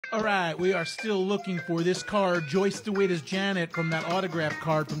All right, we are still looking for this card, Joyce DeWitt as Janet from that autograph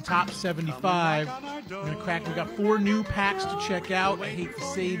card from Top 75. We're going to crack. We got 4 new packs to check out. I hate to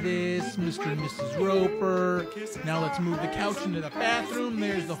say this, Mr. and Mrs. Roper. Now let's move the couch into the bathroom.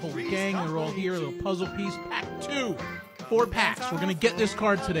 There's the whole gang. They're all here. A little puzzle piece. Pack 2. 4 packs. We're going to get this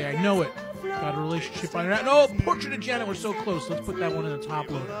card today. I know it. Got a relationship on it. No, Portrait of Janet. We're so close. Let's put that one in the top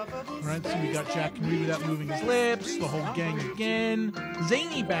loader. All right, so we got Jack can read without moving his lips. The whole gang again.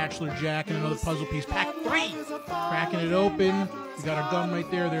 Zany Bachelor Jack and another puzzle piece. Pack 3. Cracking it open. We got our gum right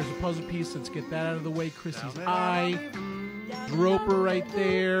there. There's a puzzle piece. Let's get that out of the way. Chrissy's eye. Roper right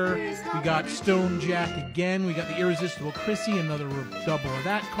there. We got Stone Jack again. We got the Irresistible Chrissy. Another double of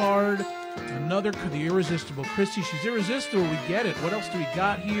that card. Another, the Irresistible Chrissy. She's irresistible. We get it. What else do we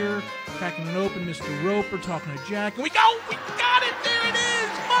got here? Cracking it open. Mr. Roper talking to Jack. And we go! We got it! There it is!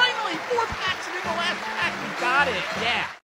 Finally! 4 packs and in the last pack. We got it. Yeah.